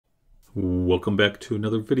Welcome back to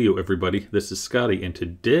another video, everybody. This is Scotty, and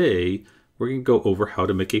today we're going to go over how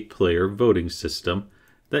to make a player voting system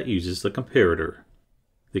that uses the comparator.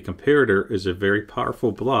 The comparator is a very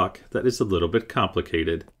powerful block that is a little bit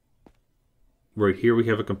complicated. Right here we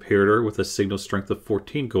have a comparator with a signal strength of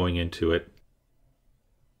 14 going into it.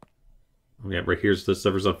 Right here's the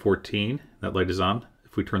lever's on 14, that light is on.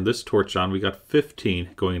 If we turn this torch on, we got 15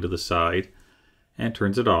 going into the side and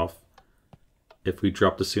turns it off. If we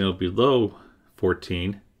drop the signal below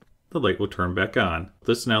 14, the light will turn back on. With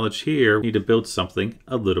this knowledge here, we need to build something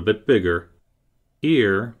a little bit bigger.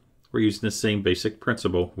 Here, we're using the same basic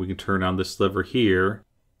principle. We can turn on this lever here,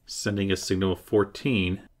 sending a signal of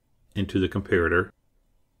 14 into the comparator.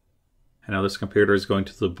 And now this comparator is going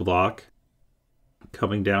to the block,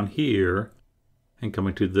 coming down here, and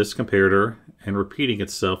coming to this comparator, and repeating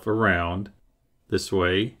itself around this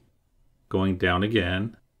way, going down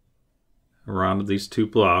again, around these two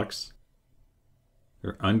blocks.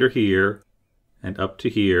 They're under here and up to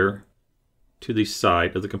here to the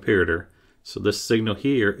side of the comparator. So this signal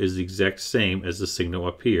here is the exact same as the signal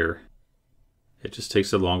up here. It just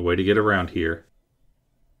takes a long way to get around here.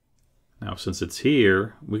 Now since it's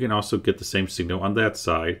here, we can also get the same signal on that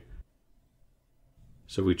side.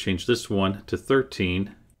 So we change this one to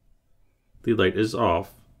 13, the light is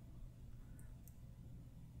off.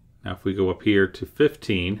 Now if we go up here to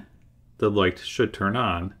 15, the light should turn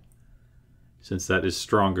on, since that is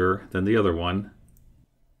stronger than the other one.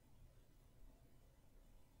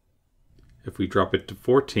 If we drop it to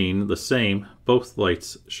 14, the same, both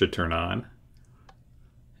lights should turn on.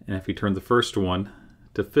 And if we turn the first one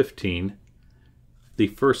to 15, the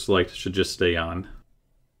first light should just stay on.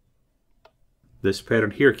 This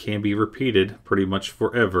pattern here can be repeated pretty much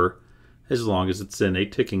forever, as long as it's in a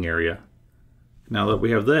ticking area. Now that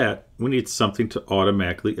we have that, we need something to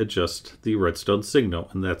automatically adjust the redstone signal,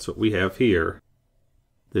 and that's what we have here.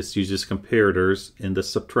 This uses comparators in the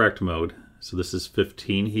subtract mode. So this is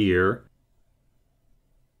 15 here.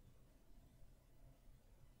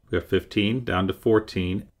 We have 15 down to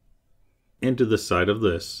 14 into the side of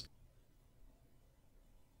this.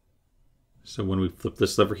 So when we flip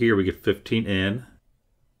this lever here, we get 15 in.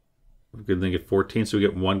 We can then get 14, so we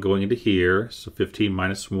get 1 going into here. So 15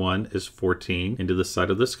 minus 1 is 14 into the side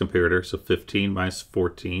of this comparator. So 15 minus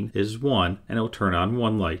 14 is 1, and it will turn on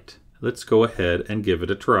one light. Let's go ahead and give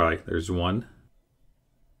it a try. There's one.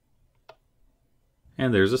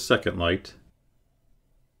 And there's a second light.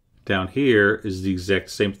 Down here is the exact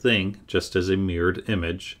same thing, just as a mirrored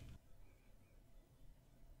image.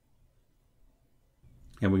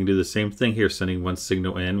 And we can do the same thing here, sending one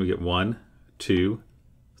signal in. We get 1, 2,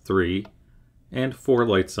 3, and 4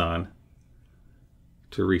 lights on.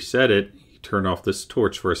 To reset it, you turn off this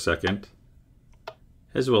torch for a second,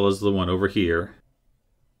 as well as the one over here.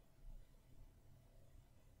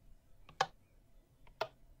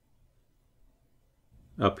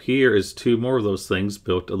 Up here is 2 more of those things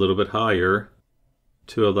built a little bit higher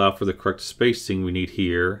to allow for the correct spacing we need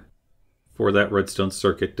here for that redstone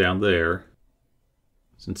circuit down there,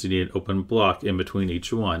 since you need an open block in between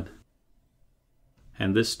each one.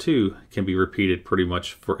 And this too can be repeated pretty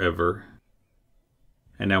much forever.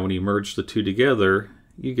 And now when you merge the two together,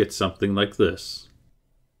 you get something like this.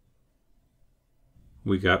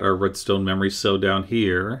 We got our redstone memory cell down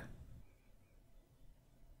here,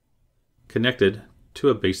 connected to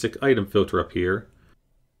a basic item filter up here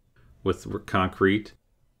with concrete,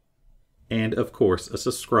 and of course a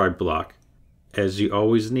subscribe block, as you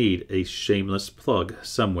always need a shameless plug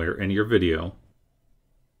somewhere in your video.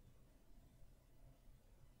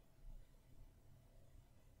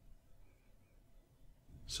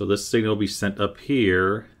 So this signal will be sent up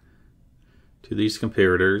here to these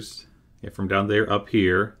comparators, and from down there up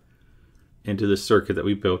here into the circuit that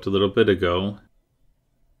we built a little bit ago,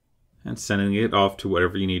 and sending it off to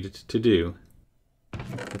whatever you need it to do.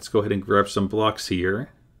 Let's go ahead and grab some blocks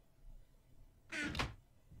here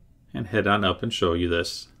and head on up and show you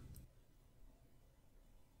this.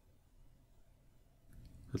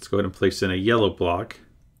 Let's go ahead and place in a yellow block.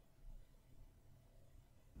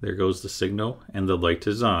 There goes the signal, and the light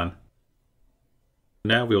is on.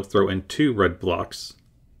 Now we'll throw in 2 red blocks.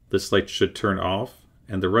 This light should turn off,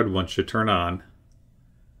 and the red one should turn on.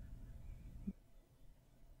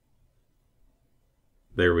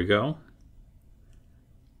 There we go.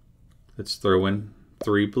 Let's throw in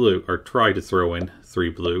 3 blue, or try to throw in 3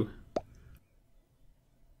 blue.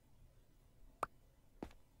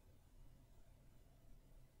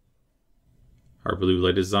 Our blue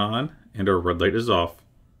light is on, and our red light is off.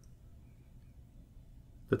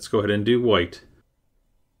 Let's go ahead and do white.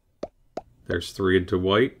 There's 3 into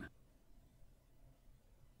white.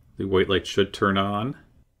 The white light should turn on.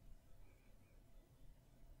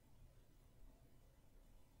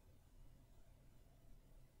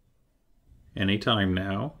 Anytime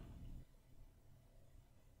now.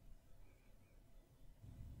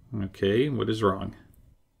 Okay, what is wrong?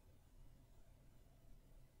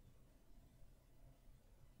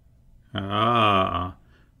 Ah,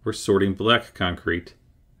 we're sorting black concrete,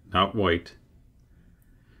 not white.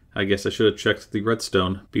 I guess I should have checked the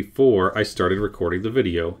redstone before I started recording the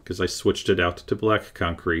video, because I switched it out to black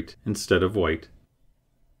concrete instead of white.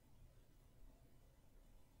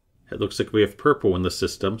 It looks like we have purple in the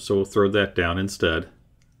system, so we'll throw that down instead.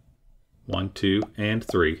 1, 2, and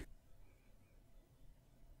 3.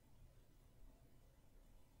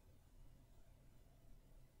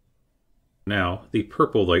 Now, the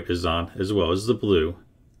purple light is on, as well as the blue.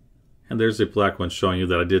 And there's a black one showing you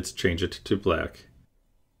that I did change it to black.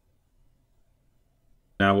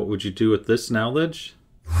 Now, what would you do with this knowledge?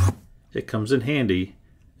 It comes in handy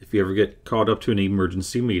if you ever get called up to an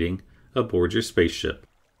emergency meeting aboard your spaceship.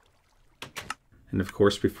 And of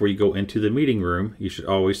course, before you go into the meeting room, you should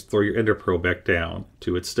always throw your ender pearl back down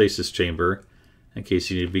to its stasis chamber in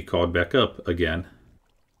case you need to be called back up again.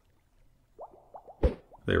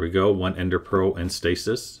 There we go, 1 ender pearl in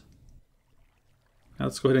stasis. Now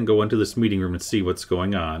let's go ahead and go into this meeting room and see what's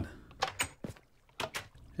going on.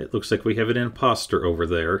 It looks like we have an imposter over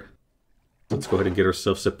there. Let's go ahead and get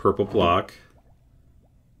ourselves a purple block.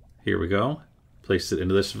 Here we go. Place it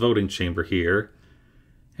into this voting chamber here.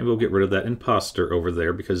 And we'll get rid of that imposter over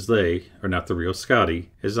there because they are not the real Scotty,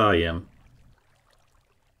 as I am.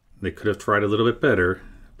 They could have tried a little bit better,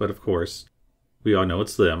 but of course, we all know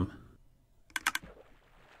it's them.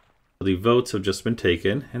 The votes have just been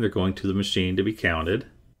taken, and they're going to the machine to be counted.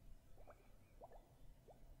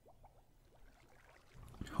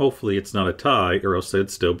 Hopefully it's not a tie, or else they'd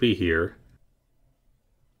still be here.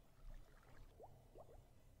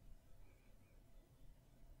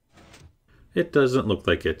 It doesn't look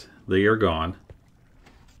like it. They are gone.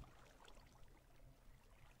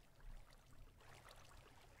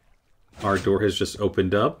 Our door has just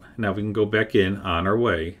opened up. Now we can go back in on our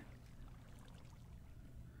way.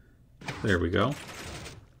 There we go.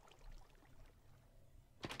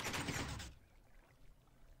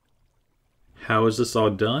 How is this all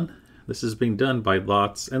done? This is being done by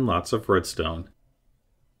lots and lots of redstone.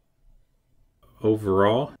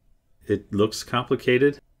 Overall, it looks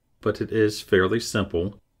complicated, but it is fairly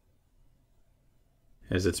simple,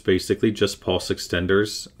 as it's basically just pulse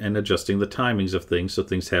extenders and adjusting the timings of things so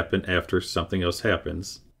things happen after something else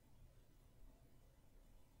happens.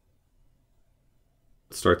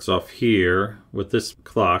 It starts off here with this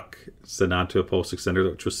clock sent onto a pulse extender,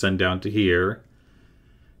 which will send down to here,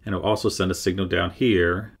 and it'll also send a signal down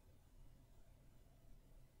here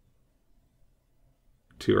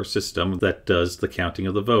to our system that does the counting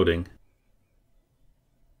of the voting.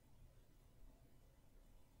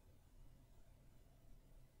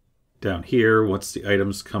 Down here, once the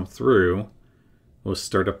items come through, we'll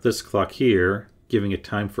start up this clock here, giving it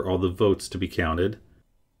time for all the votes to be counted.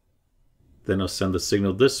 Then I'll send the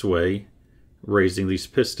signal this way, raising these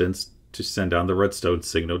pistons to send down the redstone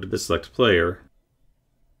signal to the select player.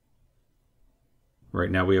 Right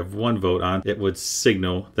now we have 1 vote on. It would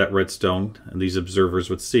signal that redstone, and these observers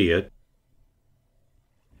would see it,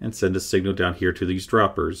 and send a signal down here to these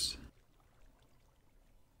droppers.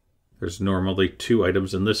 There's normally 2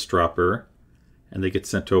 items in this dropper, and they get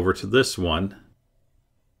sent over to this one.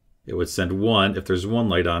 It would send 1 if there's 1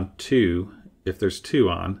 light on, 2 if there's 2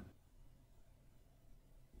 on.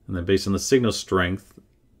 And then based on the signal strength,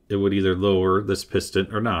 it would either lower this piston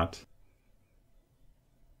or not.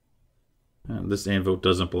 And this AND vote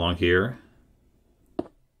doesn't belong here.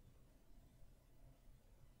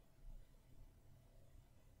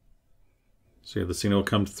 So yeah, the signal will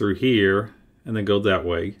come through here and then go that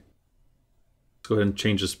way. Let's go ahead and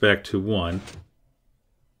change this back to 1.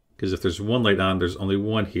 Because if there's 1 light on, there's only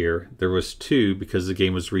 1 here. There was 2 because the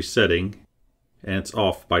game was resetting, and it's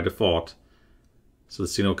off by default. So the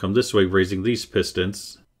signal will come this way, raising these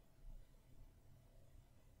pistons.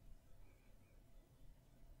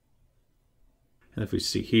 And if we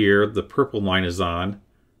see here, the purple line is on.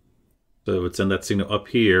 So it would send that signal up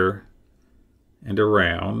here and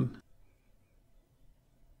around,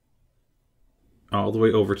 all the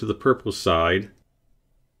way over to the purple side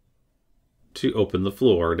to open the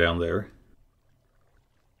floor down there.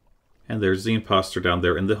 And there's the imposter down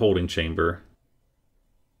there in the holding chamber.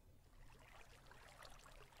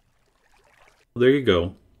 There you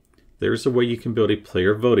go. There's a way you can build a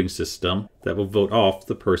player voting system that will vote off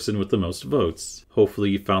the person with the most votes. Hopefully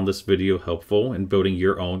you found this video helpful in building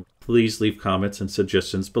your own Please leave comments and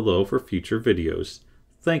suggestions below for future videos.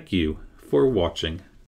 Thank you for watching.